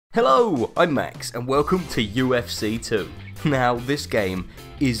Hello, I'm Max and welcome to UFC 2. Now this game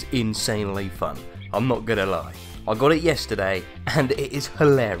is insanely fun, I'm not gonna lie. I got it yesterday and it is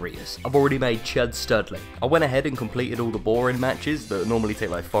hilarious. I've already made Chud Studley. I went ahead and completed all the boring matches that normally take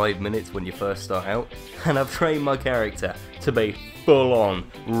like 5 minutes when you first start out, and I've trained my character to be full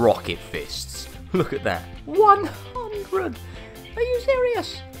on rocket fists. Look at that, 100! Are you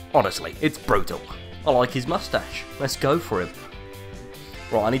serious? Honestly, it's brutal. I like his mustache, let's go for him.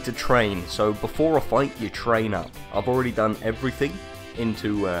 Right, I need to train, so before a fight you train up. I've already done everything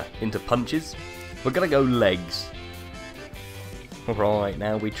into punches. We're gonna go legs. Right,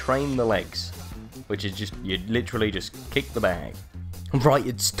 now we train the legs, which is just, you literally just kick the bag. Right,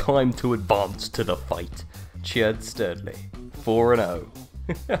 it's time to advance to the fight. Chud Studley, 4-0.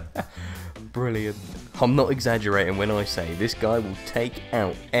 Brilliant. I'm not exaggerating when I say this guy will take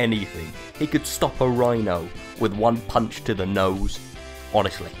out anything. He could stop a rhino with one punch to the nose.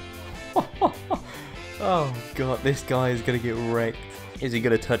 Honestly. Oh god, this guy is gonna get wrecked. Is he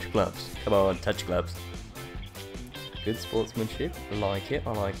gonna touch gloves? Come on, touch gloves. Good sportsmanship. I like it,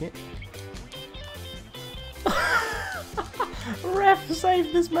 I like it. Ref,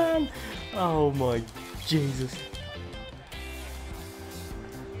 save this man! Oh my Jesus.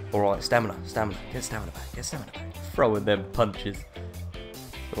 Alright, stamina. Get stamina back. Throwing them punches.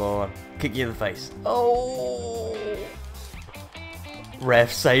 Come on, kick you in the face. Oh!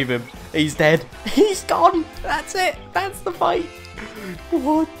 Ref, save him. He's dead. He's gone. That's it. That's the fight.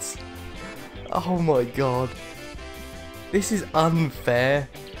 What? Oh my god. This is unfair.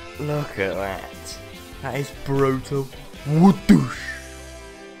 Look at that. That is brutal. Whoodoosh.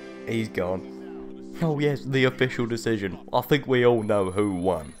 He's gone. Oh yes, the official decision. I think we all know who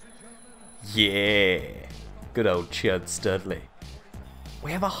won. Yeah. Good old Chud Studley.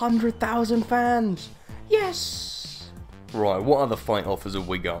 We have 100,000 fans. Yes. Right, what other fight offers have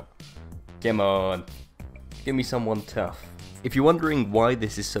we got? Come on. Give me someone tough. If you're wondering why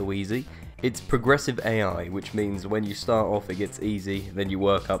this is so easy, it's progressive AI, which means when you start off it gets easy, then you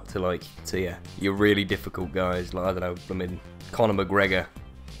work up to your really difficult guys, like, I don't know, Conor McGregor,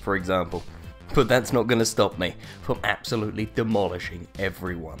 for example. But that's not going to stop me from absolutely demolishing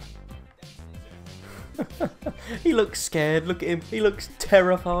everyone. He looks scared, look at him, he looks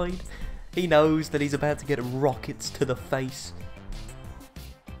terrified. He knows that he's about to get rockets to the face.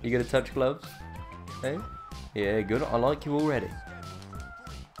 You gonna touch gloves? Hey? Yeah, good. I like you already.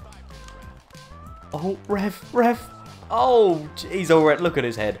 Oh, ref. Oh, he's already, look at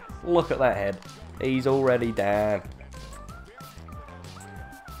his head. Look at that head. He's already down.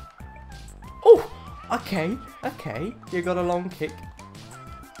 Oh, okay. You got a long kick.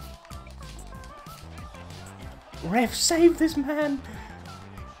 Ref, save this man.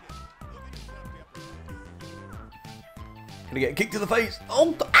 Gonna get kicked to the face.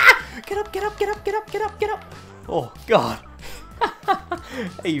 Oh, ah! Get up. Oh, God.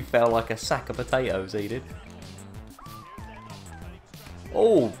 He fell like a sack of potatoes, he did.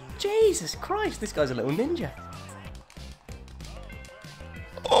 Oh, Jesus Christ. This guy's a little ninja.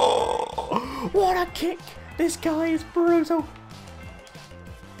 Oh, what a kick. This guy is brutal.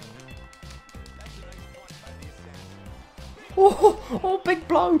 Oh, big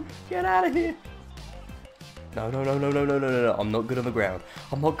blow. Get out of here. No. I'm not good on the ground.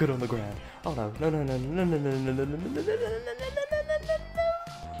 Oh no.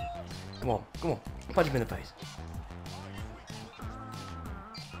 No. Come on. Punch him in the face.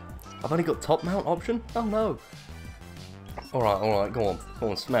 I've only got top mount option? Oh no. Alright, go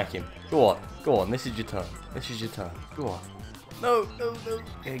on, smack him. Go on, this is your turn. Go on. No.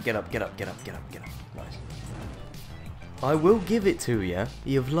 Yeah, get up. Nice. I will give it to you.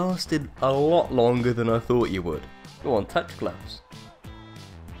 You've lasted a lot longer than I thought you would. Go on, touch gloves.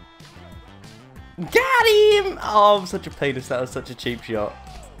 Got him! Oh, I'm such a penis. That was such a cheap shot.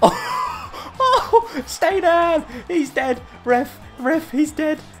 Oh, stay down. He's dead. Ref, he's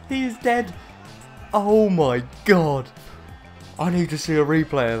dead. He is dead. Oh my god. I need to see a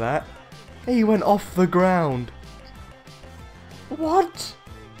replay of that. He went off the ground. What?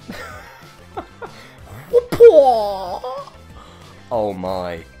 Oh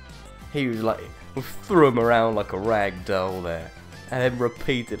my. He was like, we threw him around like a rag doll there. And then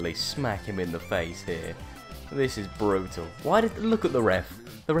repeatedly smack him in the face here. This is brutal. Look at the ref.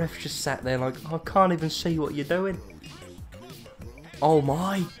 The ref just sat there like, I can't even see what you're doing. Oh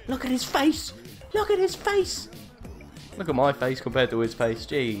my. Look at his face. Look at my face compared to his face.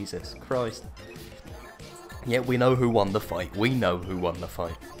 Jesus Christ. Yeah, we know who won the fight.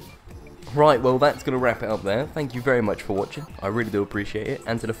 Right, well that's going to wrap it up there. Thank you very much for watching. I really do appreciate it.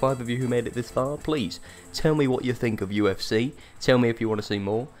 And to the 5 of you who made it this far, please tell me what you think of UFC. Tell me if you want to see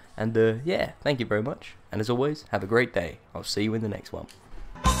more. And yeah, thank you very much. And as always, have a great day. I'll see you in the next one.